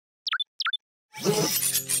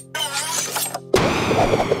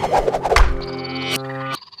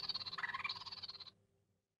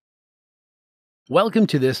Welcome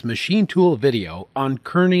to this machine tool video on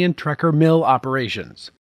Kearney Trecker mill operations.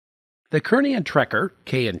 The Kearney Trecker,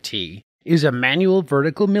 K&T, is a manual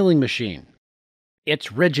vertical milling machine.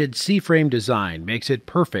 Its rigid C-frame design makes it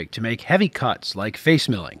perfect to make heavy cuts like face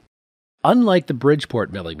milling. Unlike the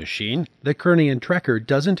Bridgeport milling machine, the Kearney Trecker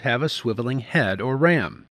doesn't have a swiveling head or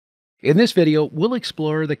ram. In this video, we'll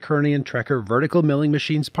explore the Kearney Trecker vertical milling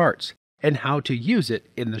machine's parts and how to use it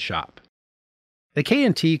in the shop. The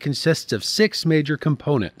K&T consists of 6 major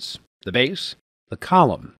components: the base, the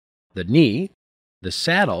column, the knee, the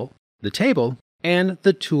saddle, the table, and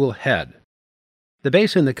the tool head. The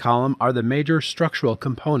base and the column are the major structural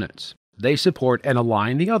components. They support and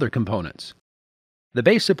align the other components. The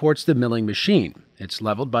base supports the milling machine. It's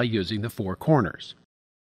leveled by using the 4 corners.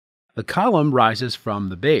 The column rises from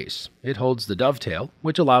the base. It holds the dovetail,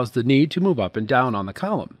 which allows the knee to move up and down on the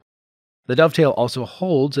column. The dovetail also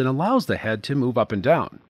holds and allows the head to move up and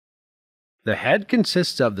down. The head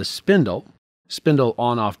consists of the spindle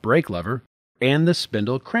on-off brake lever, and the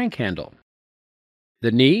spindle crank handle.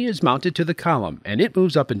 The knee is mounted to the column and it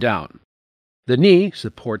moves up and down. The knee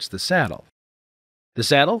supports the saddle. The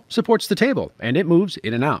saddle supports the table and it moves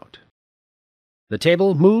in and out. The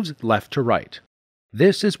table moves left to right.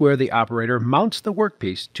 This is where the operator mounts the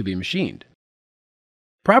workpiece to be machined.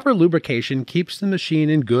 Proper lubrication keeps the machine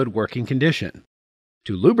in good working condition.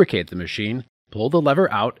 To lubricate the machine, pull the lever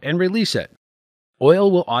out and release it. Oil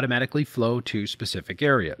will automatically flow to specific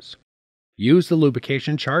areas. Use the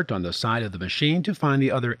lubrication chart on the side of the machine to find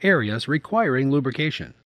the other areas requiring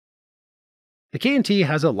lubrication. The K&T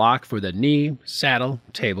has a lock for the knee, saddle,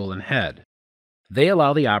 table, and head. They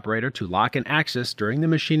allow the operator to lock an axis during the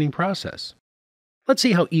machining process. Let's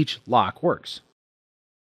see how each lock works.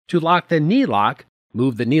 To lock the knee lock,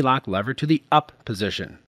 move the knee lock lever to the up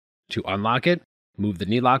position. To unlock it, move the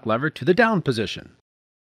knee lock lever to the down position.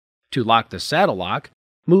 To lock the saddle lock,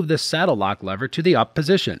 move the saddle lock lever to the up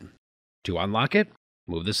position. To unlock it,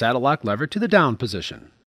 move the saddle lock lever to the down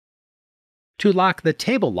position. To lock the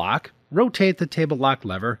table lock, rotate the table lock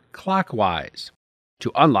lever clockwise.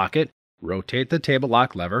 To unlock it, rotate the table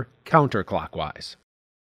lock lever counterclockwise.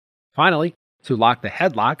 Finally, to lock the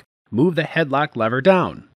headlock, move the headlock lever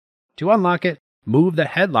down. To unlock it, move the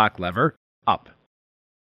headlock lever up.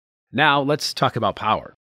 Now let's talk about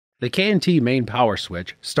power. The K&T main power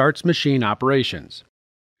switch starts machine operations.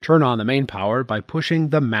 Turn on the main power by pushing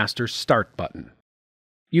the Master Start button.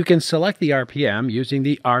 You can select the RPM using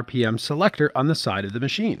the RPM selector on the side of the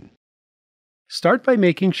machine. Start by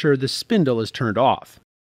making sure the spindle is turned off.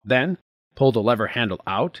 Then, pull the lever handle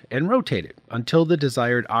out and rotate it until the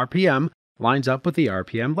desired RPM lines up with the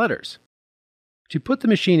RPM letters. To put the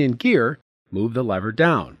machine in gear, move the lever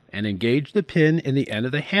down and engage the pin in the end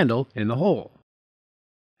of the handle in the hole.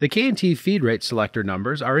 The K&T feed rate selector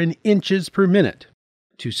numbers are in inches per minute.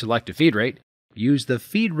 To select a feed rate, use the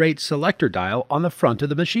feed rate selector dial on the front of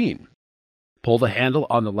the machine. Pull the handle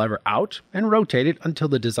on the lever out and rotate it until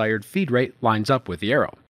the desired feed rate lines up with the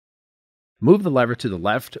arrow. Move the lever to the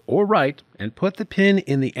left or right and put the pin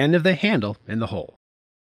in the end of the handle in the hole.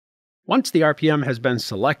 Once the RPM has been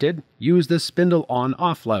selected, use the spindle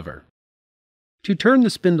on-off lever. To turn the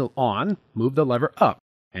spindle on, move the lever up,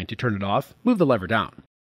 and to turn it off, move the lever down.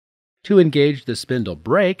 To engage the spindle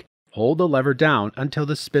brake, hold the lever down until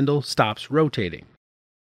the spindle stops rotating.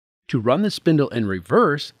 To run the spindle in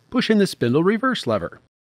reverse, push in the spindle reverse lever.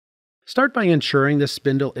 Start by ensuring the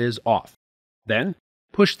spindle is off. Then,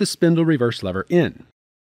 push the spindle reverse lever in.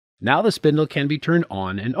 Now the spindle can be turned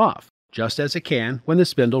on and off, just as it can when the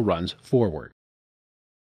spindle runs forward.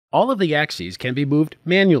 All of the axes can be moved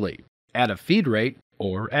manually, at a feed rate,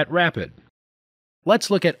 or at rapid.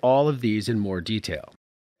 Let's look at all of these in more detail.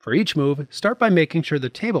 For each move, start by making sure the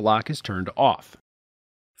table lock is turned off.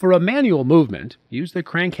 For a manual movement, use the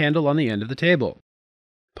crank handle on the end of the table.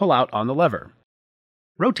 Pull out on the lever.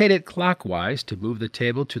 Rotate it clockwise to move the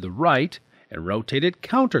table to the right, and rotate it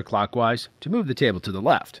counterclockwise to move the table to the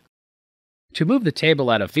left. To move the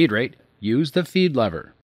table at a feed rate, use the feed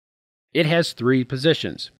lever. It has 3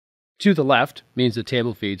 positions. To the left means the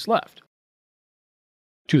table feeds left.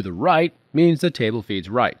 To the right means the table feeds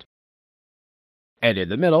right. And in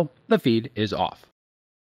the middle, the feed is off.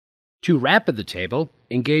 To rapid the table,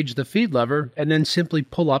 engage the feed lever and then simply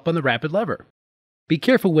pull up on the rapid lever. Be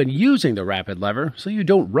careful when using the rapid lever so you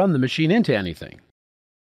don't run the machine into anything.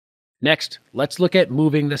 Next, let's look at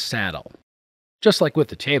moving the saddle. Just like with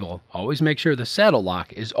the table, always make sure the saddle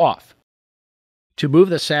lock is off. To move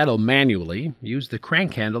the saddle manually, use the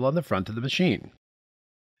crank handle on the front of the machine.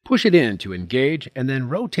 Push it in to engage and then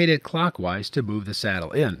rotate it clockwise to move the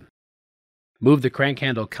saddle in. Move the crank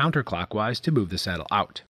handle counterclockwise to move the saddle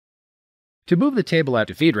out. To move the table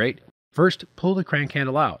at feed rate, first pull the crank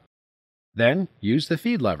handle out. Then use the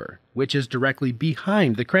feed lever, which is directly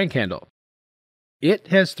behind the crank handle. It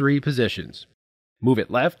has 3 positions. Move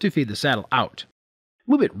it left to feed the saddle out.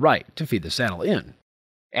 Move it right to feed the saddle in.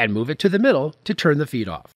 And move it to the middle to turn the feed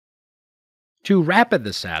off. To rapid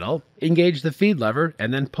the saddle, engage the feed lever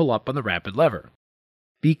and then pull up on the rapid lever.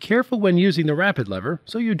 Be careful when using the rapid lever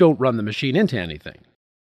so you don't run the machine into anything.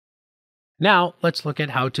 Now let's look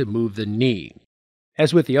at how to move the knee.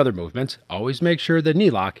 As with the other movements, always make sure the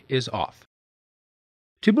knee lock is off.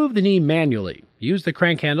 To move the knee manually, use the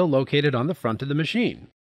crank handle located on the front of the machine.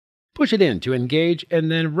 Push it in to engage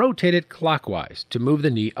and then rotate it clockwise to move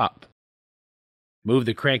the knee up. Move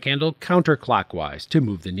the crank handle counterclockwise to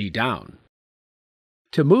move the knee down.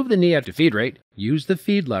 To move the knee at feed rate, use the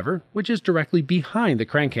feed lever, which is directly behind the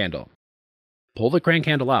crank handle. Pull the crank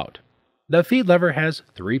handle out. The feed lever has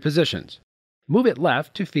 3 positions. Move it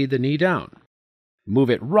left to feed the knee down. Move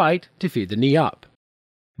it right to feed the knee up.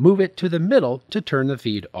 Move it to the middle to turn the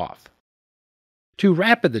feed off. To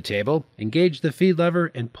rapid the table, engage the feed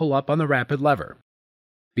lever and pull up on the rapid lever.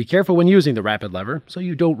 Be careful when using the rapid lever so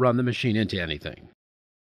you don't run the machine into anything.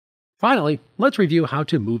 Finally, let's review how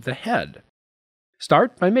to move the head.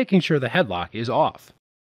 Start by making sure the headlock is off.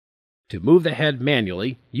 To move the head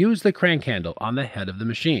manually, use the crank handle on the head of the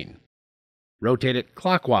machine. Rotate it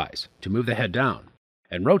clockwise to move the head down,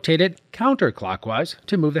 and rotate it counterclockwise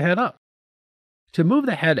to move the head up. To move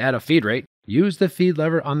the head at a feed rate, use the feed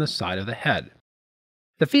lever on the side of the head.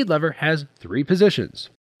 The feed lever has 3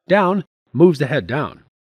 positions. Down moves the head down.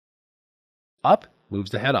 Up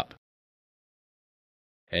moves the head up.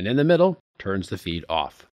 And in the middle turns the feed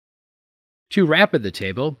off. To rapid the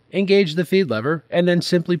table, engage the feed lever and then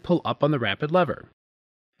simply pull up on the rapid lever.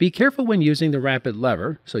 Be careful when using the rapid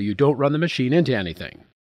lever so you don't run the machine into anything.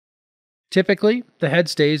 Typically, the head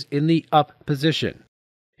stays in the up position,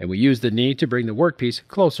 and we use the knee to bring the workpiece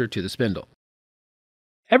closer to the spindle.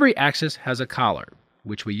 Every axis has a collar,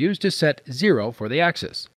 which we use to set 0 for the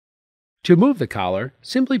axis. To move the collar,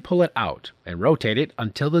 simply pull it out and rotate it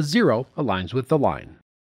until the 0 aligns with the line.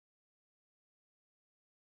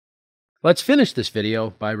 Let's finish this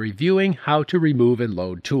video by reviewing how to remove and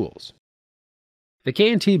load tools. The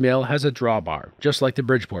K&T mill has a drawbar, just like the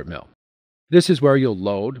Bridgeport mill. This is where you'll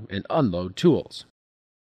load and unload tools.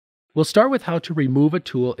 We'll start with how to remove a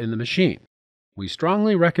tool in the machine. We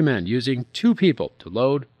strongly recommend using 2 people to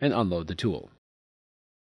load and unload the tool.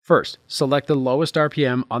 First, select the lowest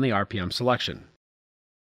RPM on the RPM selection.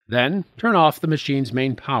 Then, turn off the machine's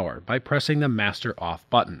main power by pressing the Master Off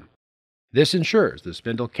button. This ensures the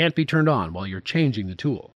spindle can't be turned on while you're changing the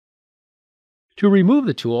tool. To remove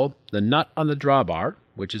the tool, the nut on the drawbar,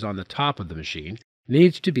 which is on the top of the machine,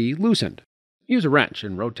 needs to be loosened. Use a wrench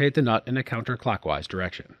and rotate the nut in a counterclockwise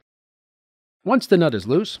direction. Once the nut is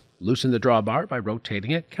loose, loosen the drawbar by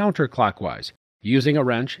rotating it counterclockwise, using a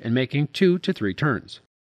wrench and making 2 to 3 turns.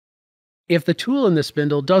 If the tool in the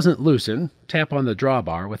spindle doesn't loosen, tap on the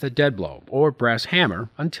drawbar with a dead blow or brass hammer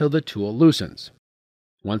until the tool loosens.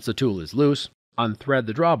 Once the tool is loose, unthread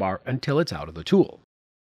the drawbar until it's out of the tool.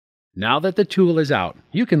 Now that the tool is out,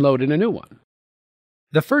 you can load in a new one.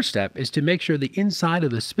 The first step is to make sure the inside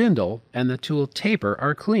of the spindle and the tool taper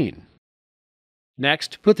are clean.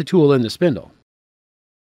 Next, put the tool in the spindle.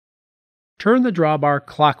 Turn the drawbar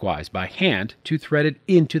clockwise by hand to thread it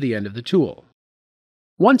into the end of the tool.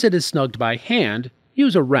 Once it is snugged by hand,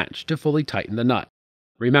 use a wrench to fully tighten the nut.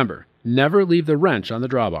 Remember, never leave the wrench on the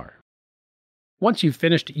drawbar. Once you've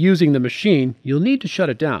finished using the machine, you'll need to shut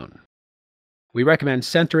it down. We recommend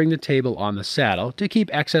centering the table on the saddle to keep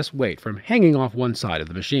excess weight from hanging off one side of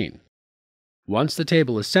the machine. Once the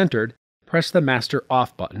table is centered, press the Master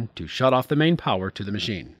Off button to shut off the main power to the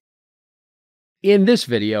machine. In this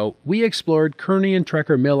video, we explored Kearney and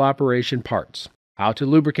Trecker mill operation parts, how to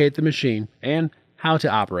lubricate the machine, and how to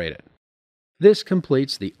operate it. This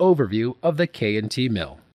completes the overview of the K&T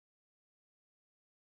mill.